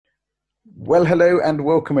Well, hello and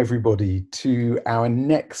welcome everybody to our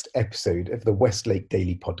next episode of the Westlake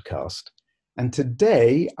Daily Podcast. And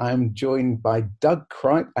today I'm joined by Doug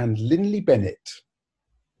Cripe and Linley Bennett.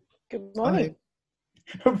 Good morning.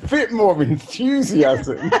 A bit more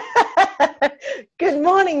enthusiasm. Good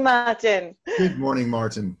morning, Martin. Good morning,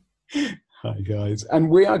 Martin. Hi, guys.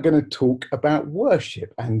 And we are going to talk about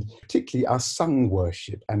worship, and particularly our sung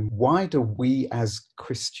worship, and why do we as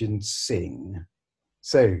Christians sing?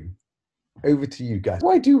 So, over to you guys.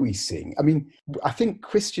 Why do we sing? I mean, I think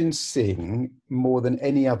Christians sing more than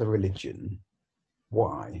any other religion.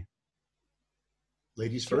 Why?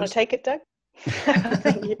 Ladies Do you want first. to take it, Doug?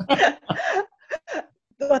 Thank you.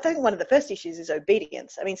 I think one of the first issues is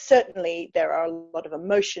obedience. I mean, certainly there are a lot of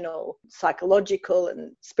emotional, psychological,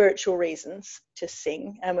 and spiritual reasons to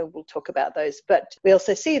sing, and we will talk about those. But we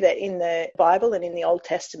also see that in the Bible and in the Old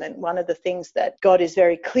Testament, one of the things that God is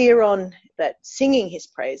very clear on, that singing his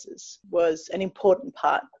praises was an important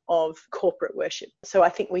part of corporate worship. So I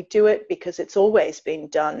think we do it because it's always been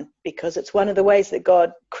done, because it's one of the ways that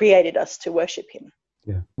God created us to worship him.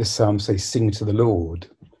 Yeah, the Psalms say, sing to the Lord.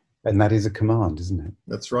 And that is a command, isn't it?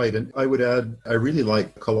 That's right. And I would add, I really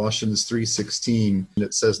like Colossians 3:16. And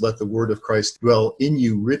it says, let the word of Christ dwell in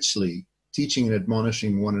you richly, teaching and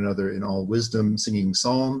admonishing one another in all wisdom, singing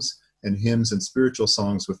psalms and hymns and spiritual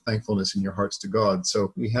songs with thankfulness in your hearts to God.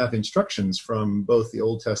 So we have instructions from both the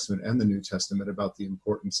Old Testament and the New Testament about the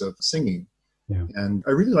importance of singing. Yeah. And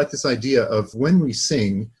I really like this idea of when we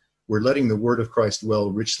sing, we're letting the word of Christ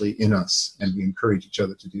dwell richly in us. And we encourage each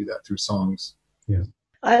other to do that through songs. Yeah.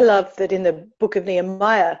 I love that in the book of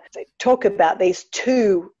Nehemiah, they talk about these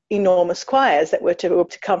two enormous choirs that were to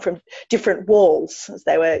come from different walls as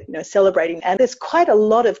they were, celebrating. And there's quite a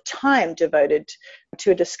lot of time devoted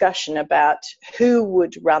to a discussion about who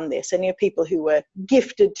would run this, and people who were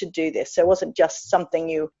gifted to do this. So it wasn't just something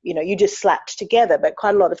you just slapped together, but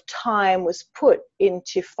quite a lot of time was put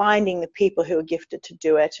into finding the people who were gifted to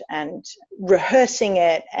do it and rehearsing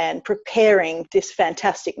it and preparing this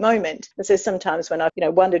fantastic moment. And so sometimes when I've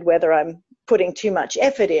wondered whether I'm putting too much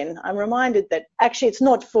effort in, I'm reminded that actually it's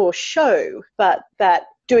not for show, but that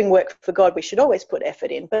doing work for God, we should always put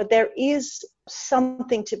effort in. But there is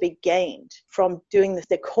something to be gained from doing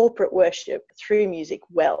the corporate worship through music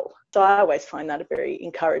well. So I always find that a very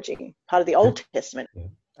encouraging part of the Old Testament. Yeah.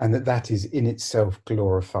 And that is in itself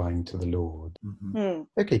glorifying to the Lord. Mm-hmm.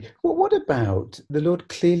 Okay, well, what about the Lord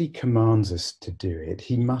clearly commands us to do it?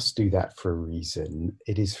 He must do that for a reason.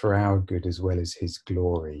 It is for our good as well as his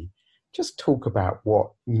glory. Just talk about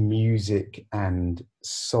what music and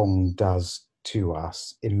song does to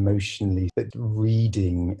us emotionally, but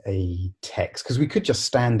reading a text, because we could just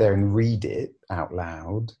stand there and read it out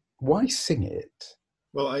loud. Why sing it?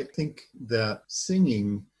 Well, I think that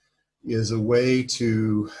singing is a way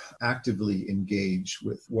to actively engage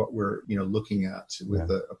with what we're looking at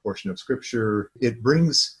with a portion of scripture. It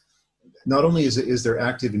brings, not only is there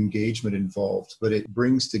active engagement involved, but it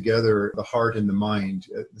brings together the heart and the mind.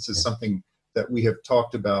 This is something that we have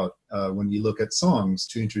talked about when you look at songs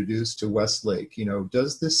to introduce to Westlake.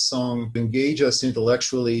 Does this song engage us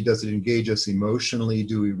intellectually? Does it engage us emotionally?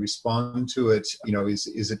 Do we respond to it?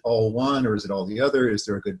 Is it all one or is it all the other? Is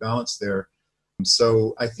there a good balance there?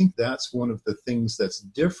 So I think that's one of the things that's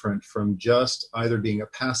different from just either being a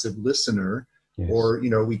passive listener, or,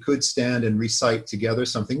 we could stand and recite together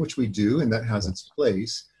something, which we do, and that has its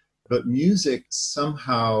place. But music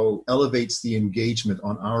somehow elevates the engagement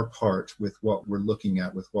on our part with what we're looking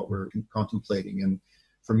at, with what we're contemplating. And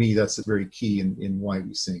for me, that's very key in why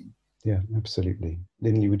we sing. Yeah, absolutely.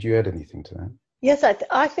 Linley, would you add anything to that? Yes,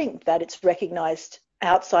 I think that it's recognized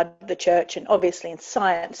outside the church and obviously in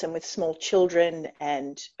science and with small children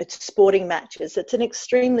and at sporting matches. It's an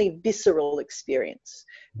extremely visceral experience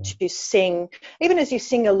to sing. Even as you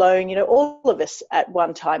sing alone, all of us at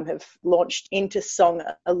one time have launched into song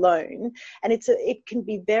alone, and it can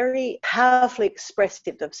be very powerfully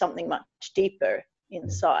expressive of something much deeper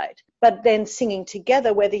inside. But then singing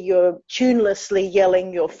together, whether you're tunelessly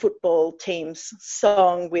yelling your football team's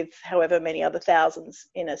song with however many other thousands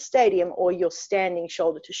in a stadium, or you're standing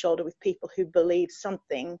shoulder to shoulder with people who believe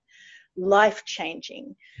something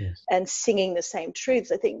life-changing and singing the same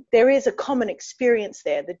truths, I think there is a common experience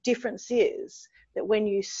there. The difference is that when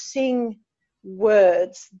you sing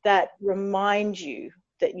words that remind you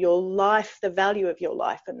that your life, the value of your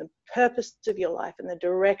life and the purpose of your life and the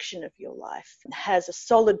direction of your life has a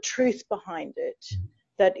solid truth behind it,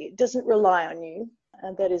 that it doesn't rely on you,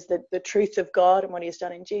 and that is the truth of God and what he has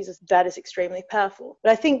done in Jesus, that is extremely powerful.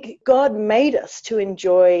 But I think God made us to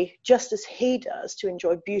enjoy, just as he does, to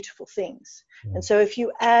enjoy beautiful things. And so if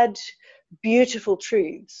you add beautiful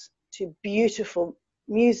truths to beautiful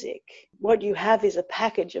music, what you have is a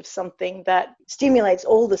package of something that stimulates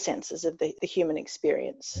all the senses of the human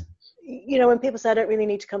experience. You know, when people say, I don't really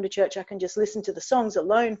need to come to church, I can just listen to the songs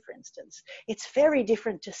alone, for instance, it's very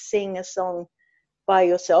different to sing a song by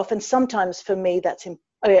yourself. And sometimes for me,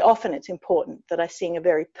 often it's important that I sing a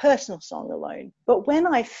very personal song alone. But when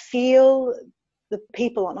I feel the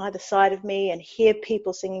people on either side of me and hear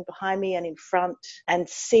people singing behind me and in front and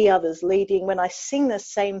see others leading, when I sing the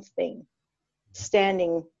same thing,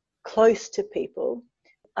 standing close to people,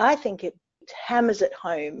 I think it hammers it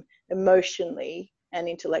home emotionally and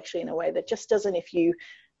intellectually in a way that just doesn't if you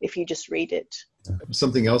just read it.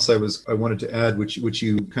 Something else I wanted to add, which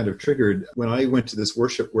you kind of triggered, when I went to this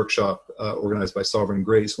worship workshop organized by Sovereign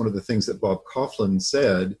Grace, one of the things that Bob Coughlin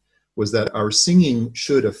said was that our singing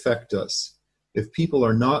should affect us. If people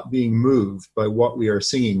are not being moved by what we are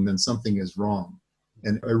singing, then something is wrong.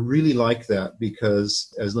 And I really like that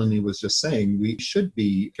because, as Lindley was just saying, we should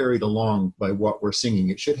be carried along by what we're singing.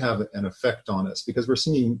 It should have an effect on us because we're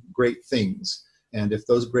singing great things. And if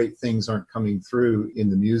those great things aren't coming through in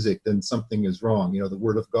the music, then something is wrong. You know, the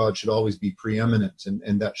Word of God should always be preeminent,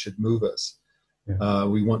 and that should move us. Yeah.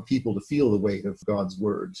 We want people to feel the weight of God's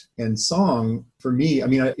Word. And song, for me, I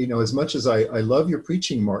mean, as much as I love your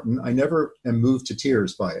preaching, Martin, I never am moved to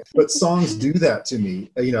tears by it. But songs do that to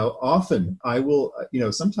me. Often I will,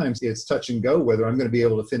 sometimes it's touch and go whether I'm going to be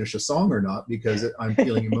able to finish a song or not because I'm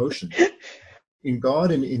feeling emotion. In God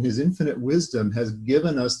and in his infinite wisdom has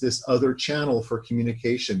given us this other channel for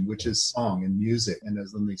communication, which is song and music. And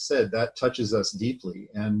as Lindley said, that touches us deeply.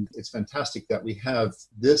 And it's fantastic that we have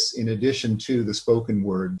this in addition to the spoken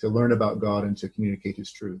word to learn about God and to communicate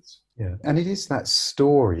his truths. Yeah. And it is that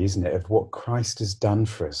story, isn't it, of what Christ has done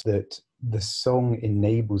for us, that the song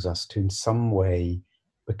enables us to in some way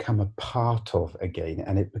become a part of again.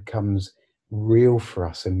 And it becomes real for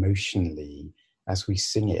us emotionally as we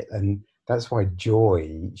sing it. And that's why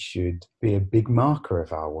joy should be a big marker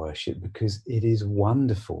of our worship, because it is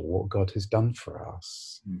wonderful what God has done for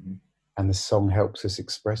us. Mm-hmm. And the song helps us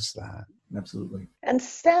express that. Absolutely. And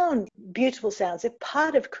sound, beautiful sounds, they're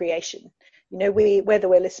part of creation. Whether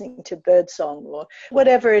we're listening to birdsong or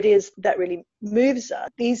whatever it is that really moves us,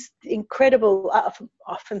 these incredible, I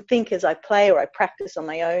often think as I play or I practice on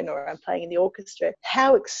my own or I'm playing in the orchestra,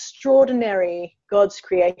 how extraordinary God's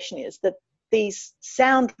creation is, that these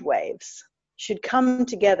sound waves should come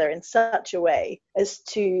together in such a way as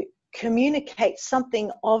to communicate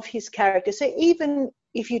something of his character. So even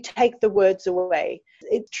if you take the words away,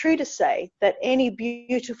 it's true to say that any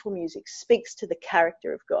beautiful music speaks to the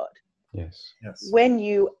character of God. Yes. When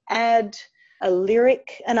you add a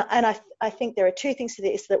lyric, and I think there are two things to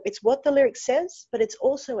this, that it's what the lyric says, but it's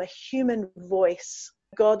also a human voice,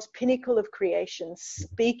 God's pinnacle of creation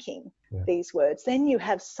speaking these words, then you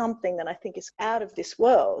have something that I think is out of this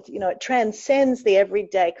world. It transcends the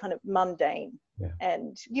everyday kind of mundane. Yeah.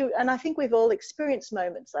 And I think we've all experienced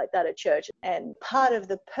moments like that at church. And part of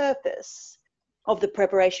the purpose of the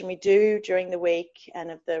preparation we do during the week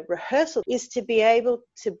and of the rehearsal is to be able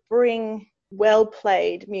to bring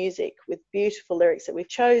well-played music with beautiful lyrics that we've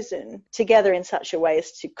chosen together in such a way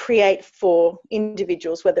as to create for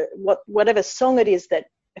individuals, whatever song it is that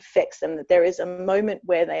affects them, that there is a moment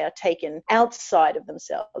where they are taken outside of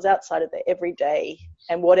themselves, outside of their everyday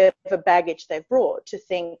and whatever baggage they've brought, to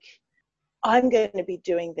think, I'm going to be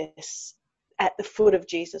doing this at the foot of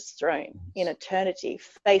Jesus' throne in eternity,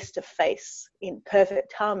 face to face, in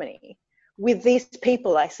perfect harmony with these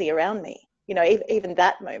people I see around me. Even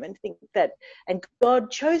that moment, think that, and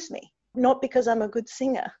God chose me, not because I'm a good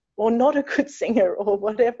singer or not a good singer or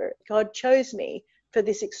whatever. God chose me for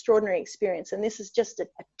this extraordinary experience. And this is just a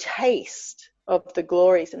taste of the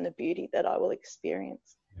glories and the beauty that I will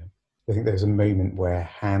experience. Yeah. I think there's a moment where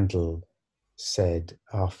Handel said,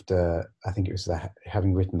 after, I think it was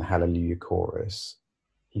having written the Hallelujah chorus,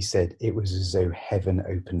 he said, it was as though heaven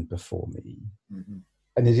opened before me. Mm-hmm.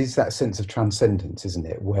 And it is that sense of transcendence, isn't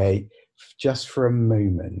it? Where just for a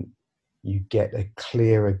moment, you get a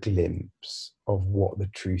clearer glimpse of what the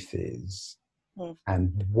truth is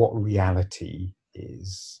and what reality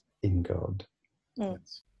is in God.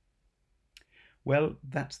 Well,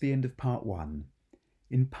 that's the end of part one.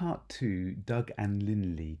 In part two, Doug and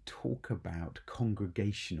Lindley talk about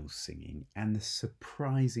congregational singing and the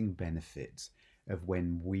surprising benefits of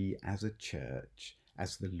when we as a church,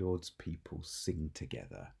 as the Lord's people, sing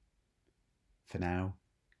together. For now,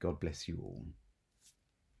 God bless you all.